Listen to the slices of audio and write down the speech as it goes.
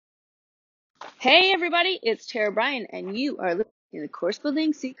Hey everybody, it's Tara Bryan, and you are listening to the Course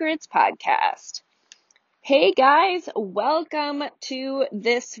Building Secrets podcast. Hey guys, welcome to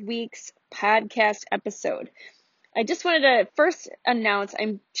this week's podcast episode. I just wanted to first announce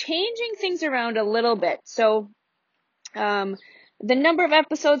I'm changing things around a little bit. So the number of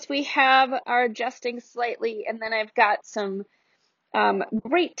episodes we have are adjusting slightly, and then I've got some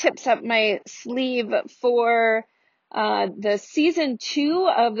great tips up my sleeve for the season 2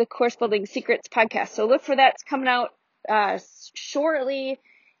 of the Course Building Secrets podcast. So look for that. It's coming out shortly.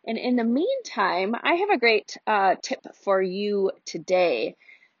 And in the meantime, I have a great tip for you today.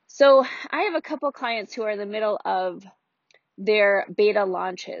 So I have a couple clients who are in the middle of their beta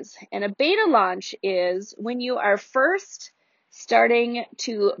launches. And a beta launch is when you are first starting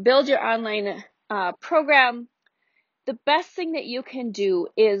to build your online program. The best thing that you can do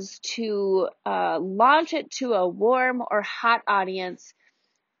is to launch it to a warm or hot audience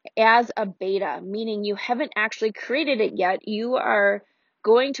as a beta, meaning you haven't actually created it yet. You are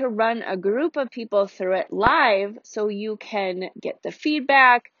going to run a group of people through it live so you can get the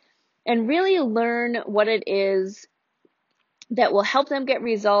feedback and really learn what it is that will help them get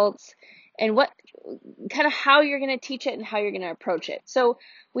results and what kind of how you're going to teach it and how you're going to approach it. So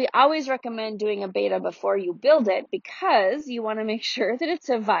we always recommend doing a beta before you build it because you want to make sure that it's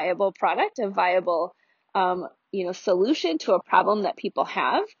a viable product, a viable solution to a problem that people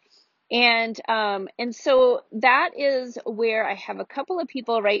have. And so that is where I have a couple of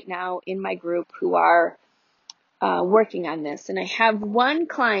people right now in my group who are working on this. And I have one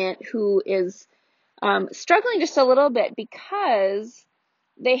client who is struggling just a little bit because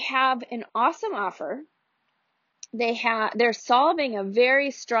they have an awesome offer. They're solving a very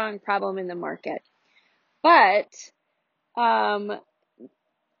strong problem in the market, but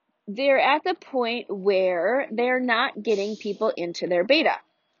they're at the point where they're not getting people into their beta,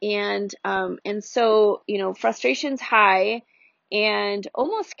 and so frustration's high, and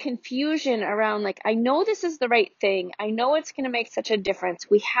almost confusion around like, I know this is the right thing. I know it's going to make such a difference.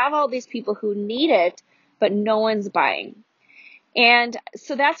 We have all these people who need it, but no one's buying. And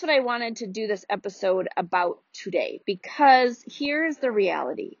so that's what I wanted to do this episode about today, because here's the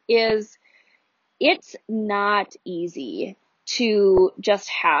reality is it's not easy to just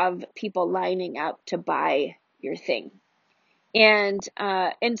have people lining up to buy your thing. And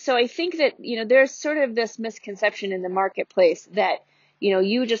so I think that, there's sort of this misconception in the marketplace that,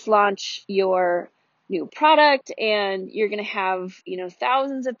 you just launch your new product and you're going to have,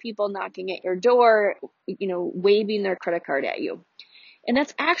 thousands of people knocking at your door, waving their credit card at you. And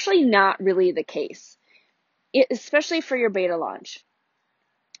that's actually not really the case, especially for your beta launch.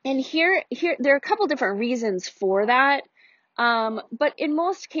 And here, there are a couple different reasons for that. But in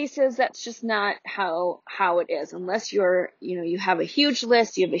most cases, that's just not how it is, unless you have a huge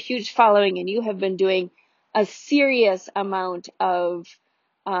list, you have a huge following, and you have been doing a serious amount of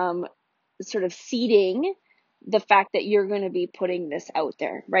sort of seeding the fact that you're going to be putting this out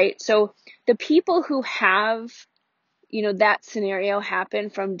there, right? So the people who have, that scenario happen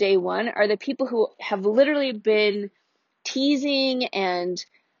from day one are the people who have literally been teasing and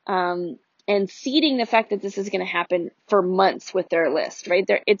seeding the fact that this is going to happen for months with their list, right?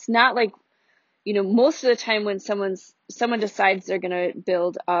 It's not like, most of the time when someone decides they're going to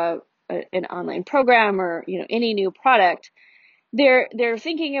build an online program or, any new product, they're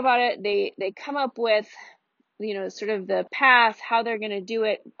thinking about it. They come up with, sort of the path, how they're going to do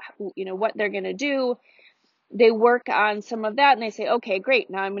it, what they're going to do. They work on some of that and they say, okay, great.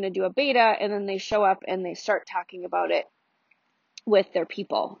 Now I'm going to do a beta. And then they show up and they start talking about it with their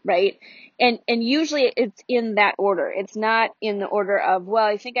people, right? And usually it's in that order. It's not in the order of, well,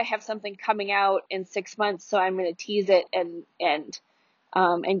 I think I have something coming out in 6 months, so I'm going to tease it and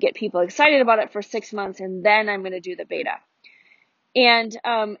get people excited about it for 6 months, and then I'm going to do the beta. And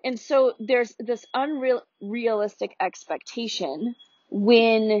so there's this unrealistic expectation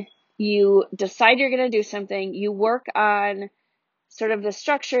when you decide you're going to do something. You work on sort of the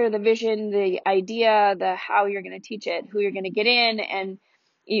structure, the vision, the idea, the how you're going to teach it, who you're going to get in, and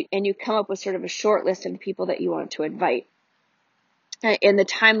you come up with sort of a short list of the people that you want to invite, and the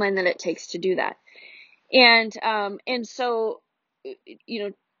timeline that it takes to do that. And so,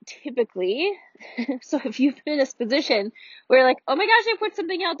 typically, so if you've been in this position where you're like, oh my gosh, I put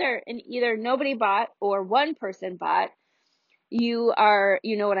something out there and either nobody bought or one person bought, you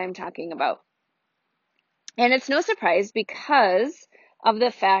know what I'm talking about. And it's no surprise because of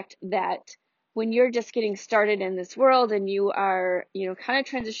the fact that when you're just getting started in this world and you are, kind of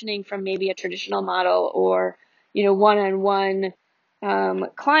transitioning from maybe a traditional model or, one-on-one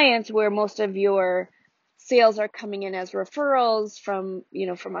clients where most of your sales are coming in as referrals from,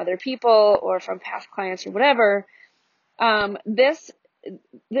 from other people or from past clients or whatever. This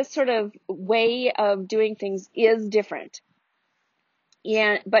sort of way of doing things is different.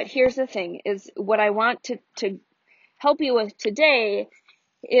 But here's the thing, is what I want to help you with today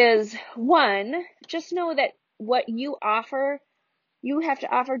is, one, just know that what you have to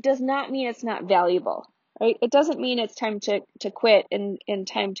offer does not mean it's not valuable, right? It doesn't mean it's time to quit and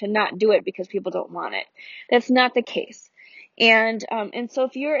time to not do it because people don't want it. That's not the case. And so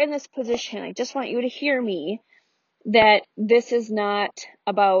if you're in this position, I just want you to hear me, that this is not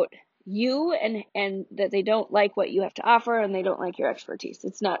about you and that they don't like what you have to offer and they don't like your expertise.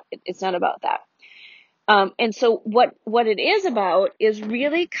 It's not about that. And so what it is about is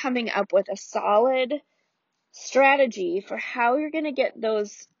really coming up with a solid strategy for how you're going to get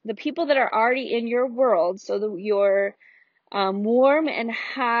the people that are already in your world. So your warm and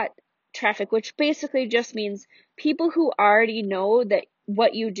hot traffic, which basically just means people who already know that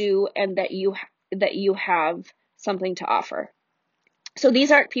what you do and that you have something to offer. So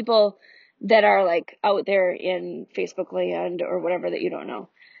these aren't people that are like out there in Facebook land or whatever that you don't know.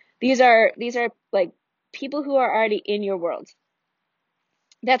 These are like people who are already in your world.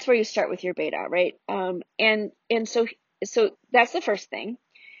 That's where you start with your beta, right? And so that's the first thing,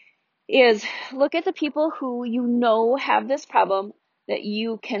 is look at the people who have this problem that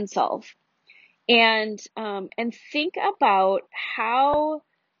you can solve, and think about how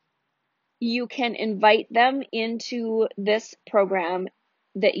you can invite them into this program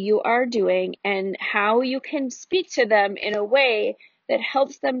that you are doing, and how you can speak to them in a way that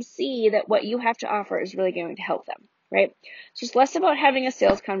helps them see that what you have to offer is really going to help them, right? So it's less about having a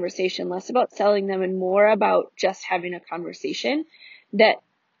sales conversation, less about selling them, and more about just having a conversation that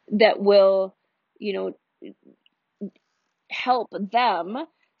will, help them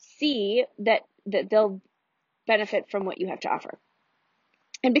see that they'll benefit from what you have to offer.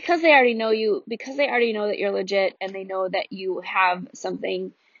 And because they already know you, because they already know that you're legit and they know that you have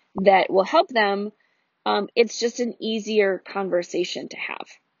something that will help them, it's just an easier conversation to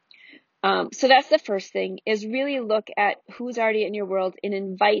have. So that's the first thing, is really look at who's already in your world and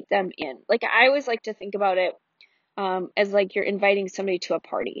invite them in. Like, I always like to think about it as like you're inviting somebody to a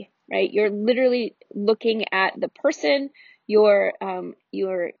party, right? You're literally looking at the person, you're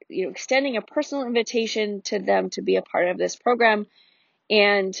extending a personal invitation to them to be a part of this program,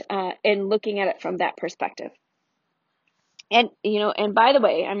 and looking at it from that perspective. And and by the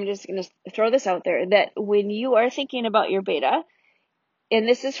way, I'm just going to throw this out there, that when you are thinking about your beta, and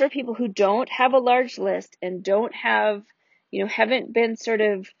this is for people who don't have a large list and don't have, haven't been sort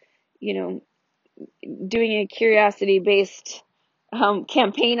of, doing a curiosity based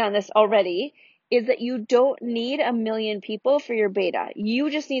campaign on this already, is that you don't need 1 million people for your beta. You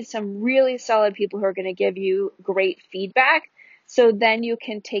just need some really solid people who are going to give you great feedback. So then you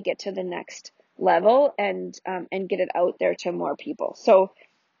can take it to the next level and get it out there to more people. So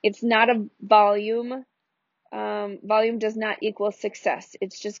it's not a volume. Volume does not equal success.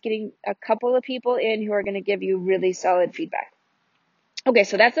 It's just getting a couple of people in who are going to give you really solid feedback. Okay,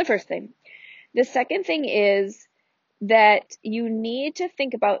 so that's the first thing. The second thing is that you need to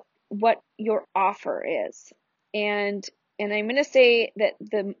think about what your offer is. And I'm going to say that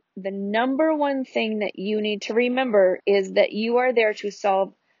the number one thing that you need to remember is that you are there to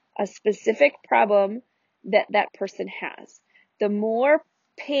solve a specific problem that person has. The more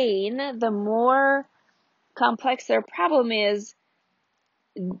pain, the more complex their problem is,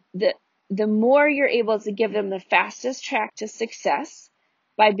 the more you're able to give them the fastest track to success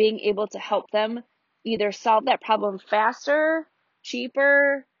by being able to help them either solve that problem faster,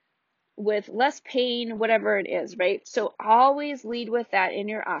 cheaper, with less pain, whatever it is, right? So always lead with that in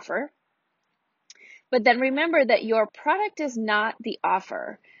your offer. But then remember that your product is not the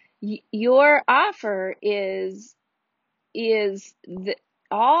offer. Your offer is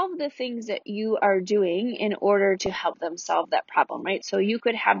all the things that you are doing in order to help them solve that problem, right? So you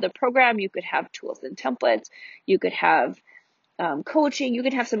could have the program, you could have tools and templates, you could have coaching, you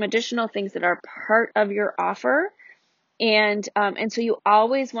could have some additional things that are part of your offer. And so you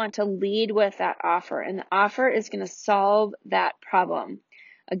always want to lead with that offer, and the offer is going to solve that problem.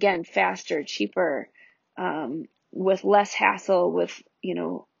 Again, faster, cheaper, with less hassle, with,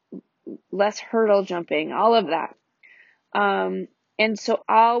 less hurdle jumping, all of that. And so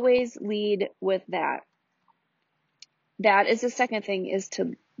always lead with that. That is the second thing, is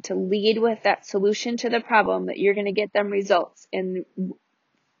to lead with that solution to the problem, that you're going to get them results, and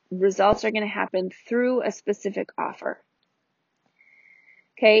results are going to happen through a specific offer.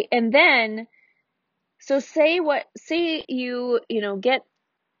 Okay. And then, so say you get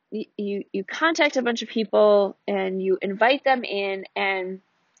you contact a bunch of people and you invite them in and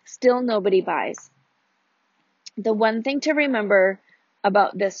still nobody buys. The one thing to remember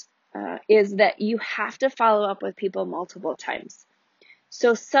about this is that you have to follow up with people multiple times.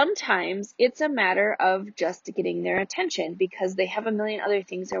 So sometimes it's a matter of just getting their attention because they have a million other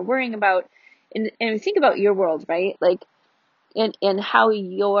things they're worrying about. And think about your world, right? Like in how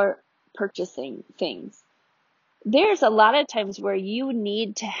you're purchasing things. There's a lot of times where you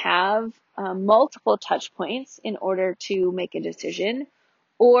need to have multiple touch points in order to make a decision,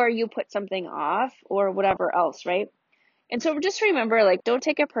 or you put something off, or whatever else, right? And so just remember, like, don't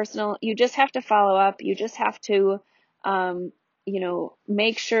take it personal. You just have to follow up. You just have to, um,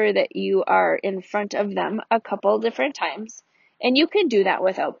 make sure that you are in front of them a couple different times. And you can do that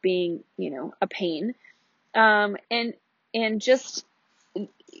without being, a pain. And just,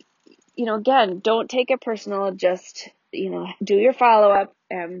 again, don't take it personal. Just, do your follow up.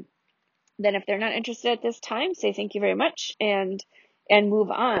 And then if they're not interested at this time, say thank you very much and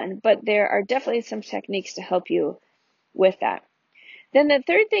move on. But there are definitely some techniques to help you with that. Then the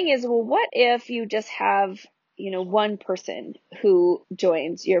third thing is, well, what if you just have, one person who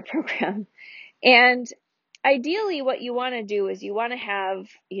joins your program? And ideally what you want to do is you want to have,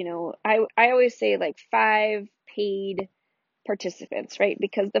 I always say like 5 paid participants, right?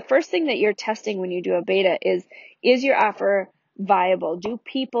 Because the first thing that you're testing when you do a beta is your offer viable? Do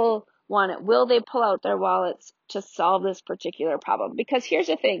people want it? Will they pull out their wallets to solve this particular problem? Because here's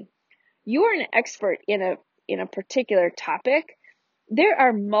the thing, you are an expert in a particular topic. There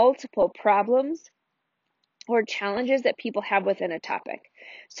are multiple problems or challenges that people have within a topic.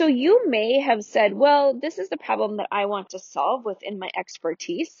 So you may have said, well, this is the problem that I want to solve within my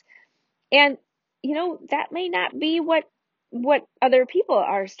expertise. And, that may not be what other people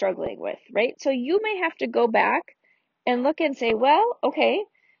are struggling with, right? So you may have to go back and look and say, well, okay,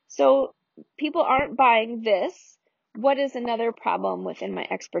 so people aren't buying this. What is another problem within my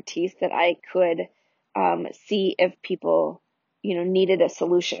expertise that I could see if people, needed a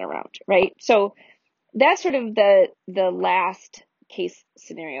solution around, right? So that's sort of the last case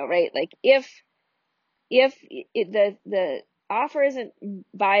scenario, right? Like if the offer isn't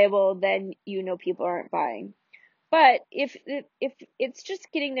viable, then people aren't buying. But if it's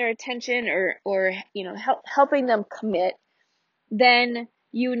just getting their attention or helping them commit, then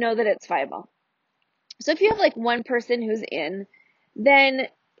you know that it's viable. So if you have like one person who's in, then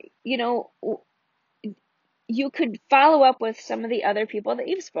you could follow up with some of the other people that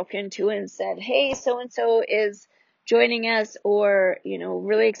you've spoken to and said, hey, so-and-so is joining us, or,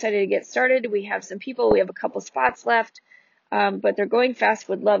 really excited to get started. We have some people, we have a couple spots left, but they're going fast.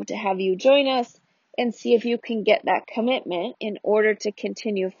 Would love to have you join us, and see if you can get that commitment in order to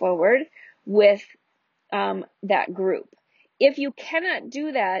continue forward with that group. If you cannot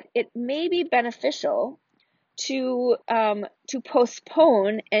do that, it may be beneficial to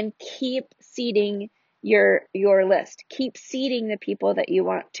postpone and keep seeding your list. Keep seeding the people that you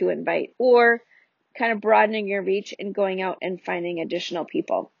want to invite, or kind of broadening your reach and going out and finding additional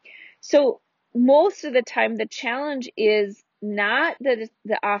people. So most of the time, the challenge is not that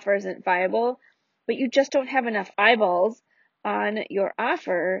the offer isn't viable, but you just don't have enough eyeballs on your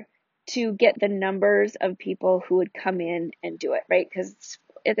offer to get the numbers of people who would come in and do it, right? Because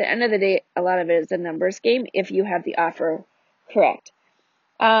at the end of the day, a lot of it is a numbers game if you have the offer correct.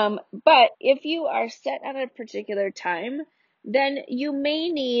 But if you are set on a particular time, then you may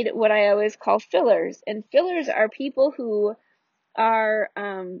need what I always call fillers. And fillers are people who are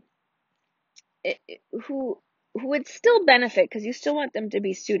who would still benefit, because you still want them to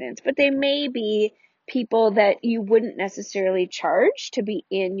be students, but they may be people that you wouldn't necessarily charge to be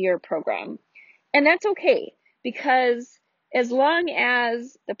in your program. And that's okay, because as long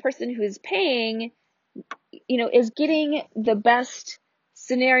as the person who's paying, is getting the best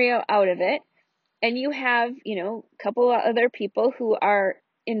scenario out of it, and you have, a couple of other people who are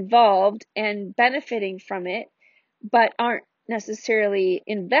involved and benefiting from it, but aren't necessarily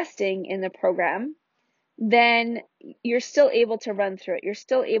investing in the program, then you're still able to run through it. You're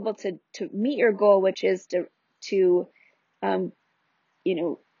still able to meet your goal, which is to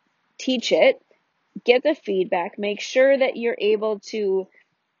teach it, get the feedback, make sure that you're able to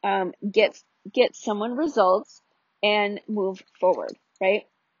get someone results and move forward, right?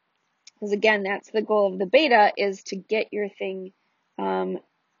 Because again, that's the goal of the beta, is to get your thing,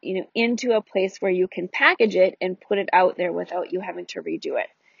 into a place where you can package it and put it out there without you having to redo it.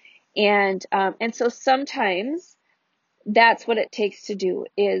 And so sometimes that's what it takes to do,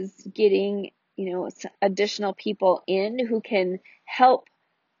 is getting, additional people in who can help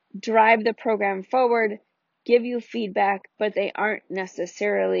drive the program forward, give you feedback, but they aren't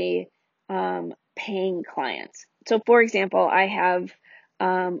necessarily paying clients. So, for example, I have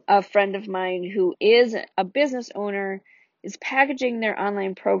a friend of mine who is a business owner, is packaging their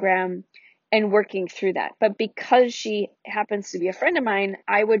online program and working through that. But because she happens to be a friend of mine,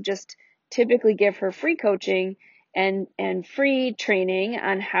 I would just typically give her free coaching and free training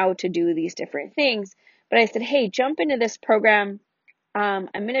on how to do these different things. But I said, hey, jump into this program. I'm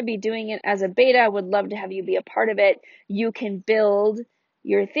going to be doing it as a beta. Would love to have you be a part of it. You can build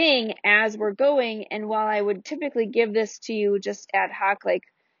your thing as we're going. And while I would typically give this to you just ad hoc, like,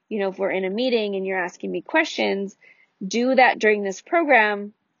 if we're in a meeting and you're asking me questions, do that during this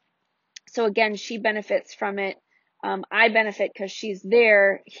program. So again, she benefits from it. I benefit because she's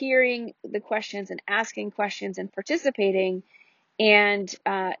there hearing the questions and asking questions and participating, and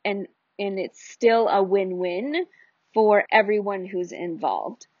it's still a win-win for everyone who's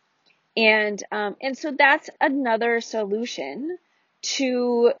involved. And so that's another solution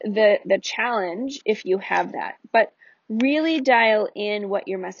to the challenge if you have that. But really dial in what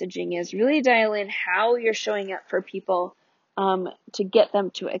your messaging is. Really dial in how you're showing up for people to get them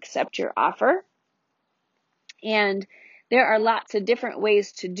to accept your offer. And there are lots of different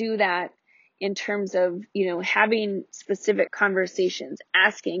ways to do that in terms of, having specific conversations,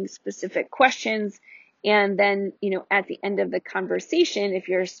 asking specific questions, and then, at the end of the conversation, if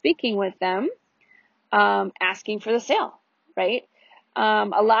you're speaking with them, asking for the sale, right?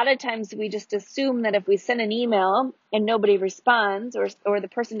 A lot of times we just assume that if we send an email and nobody responds, or the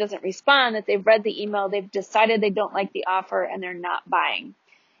person doesn't respond, that they've read the email, they've decided they don't like the offer, and they're not buying.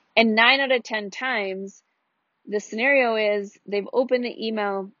 And 9 out of 10 times, the scenario is they've opened the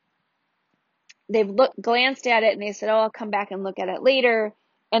email, they've glanced at it, and they said, oh, I'll come back and look at it later.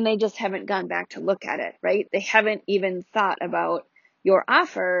 And they just haven't gone back to look at it, right? They haven't even thought about your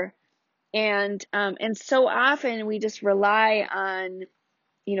offer. And so often we just rely on,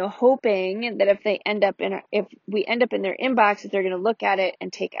 hoping that if we end up in their inbox, that they're going to look at it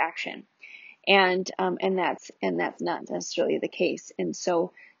and take action. And that's not necessarily the case. And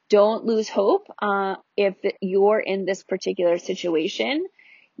so don't lose hope. If you're in this particular situation,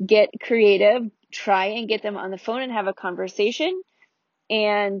 get creative, try and get them on the phone and have a conversation.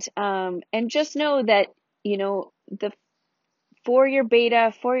 And just know that, for your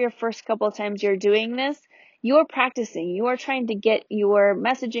beta, for your first couple of times you're doing this, you're practicing, you are trying to get your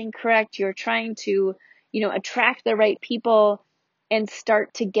messaging correct. You're trying to, attract the right people and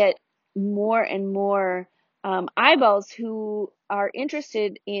start to get more and more eyeballs who are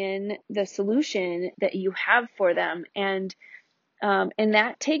interested in the solution that you have for them. And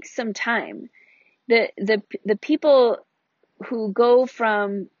that takes some time. The people who go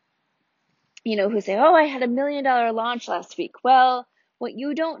from, who say, oh, I had $1 million launch last week. Well, what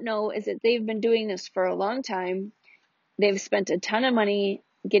you don't know is that they've been doing this for a long time. They've spent a ton of money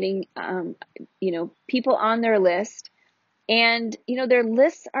getting, people on their list. And, their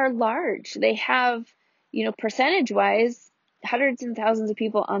lists are large. They have, percentage wise, hundreds and thousands of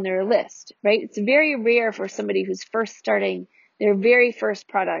people on their list, right? It's very rare for somebody who's first starting their very first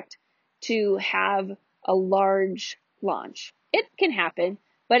product to have a large launch. It can happen,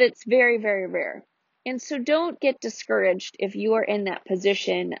 but it's very, very rare. And so don't get discouraged if you are in that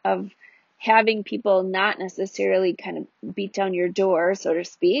position of having people not necessarily kind of beat down your door, so to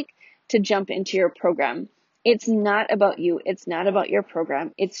speak, to jump into your program. It's not about you. It's not about your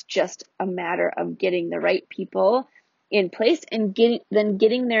program. It's just a matter of getting the right people in place and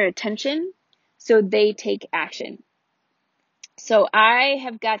getting their attention so they take action. So I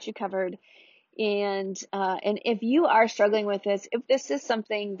have got you covered. And if you are struggling with this, if this is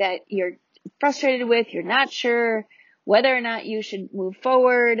something that you're frustrated with, you're not sure whether or not you should move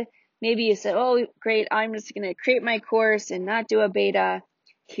forward, maybe you said, oh, great, I'm just going to create my course and not do a beta.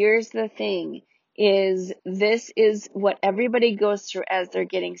 Here's the thing. This is what everybody goes through as they're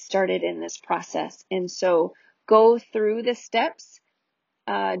getting started in this process. And so go through the steps,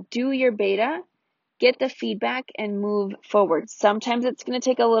 do your beta, get the feedback, and move forward. Sometimes it's going to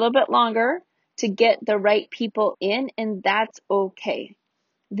take a little bit longer to get the right people in, and that's okay.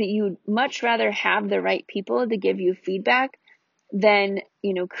 That you'd much rather have the right people to give you feedback than,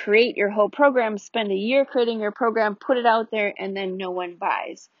 create your whole program, spend a year creating your program, put it out there, and then no one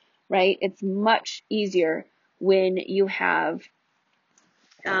buys, right? It's much easier when you have,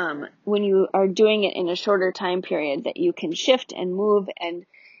 when you are doing it in a shorter time period, that you can shift and move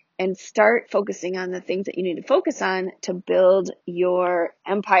and start focusing on the things that you need to focus on to build your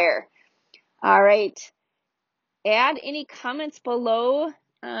empire. All right. Add any comments below.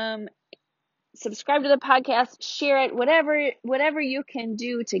 Subscribe to the podcast, share it, whatever you can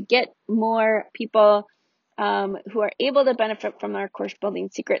do to get more people who are able to benefit from our course building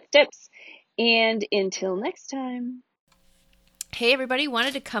secret tips. And until next time. Hey everybody,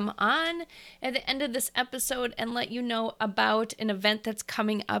 wanted to come on at the end of this episode and let you know about an event that's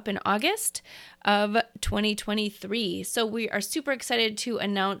coming up in August of 2023. So we are super excited to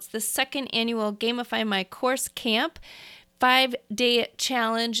announce the second annual Gamify My Course Camp 5-day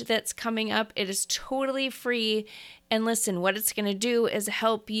challenge that's coming up. It is totally free. And listen, what it's going to do is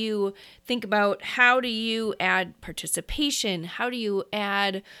help you think about how do you add participation? How do you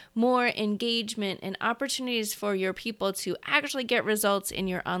add more engagement and opportunities for your people to actually get results in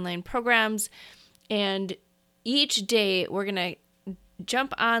your online programs? And each day we're going to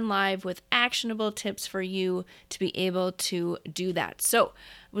jump on live with actionable tips for you to be able to do that. So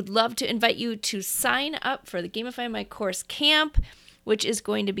would love to invite you to sign up for the Gamify My Course Camp, which is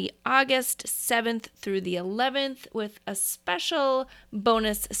going to be August 7th through the 11th with a special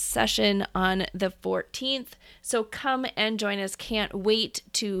bonus session on the 14th. So come and join us. Can't wait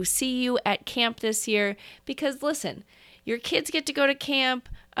to see you at camp this year because listen, your kids get to go to camp,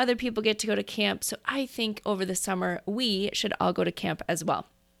 other people get to go to camp. So I think over the summer, we should all go to camp as well.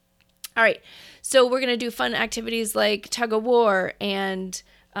 All right, so we're going to do fun activities like tug of war and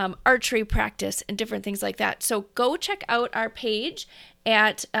archery practice and different things like that. So go check out our page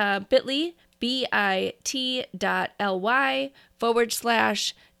at bit.ly,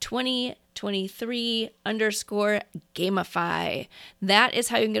 bit.ly/2023_gamify. That is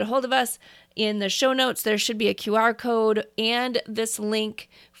how you can get a hold of us. In the show notes, there should be a QR code and this link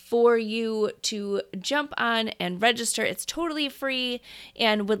for you to jump on and register. It's totally free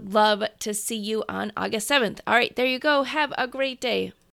and would love to see you on August 7th. All right, there you go. Have a great day.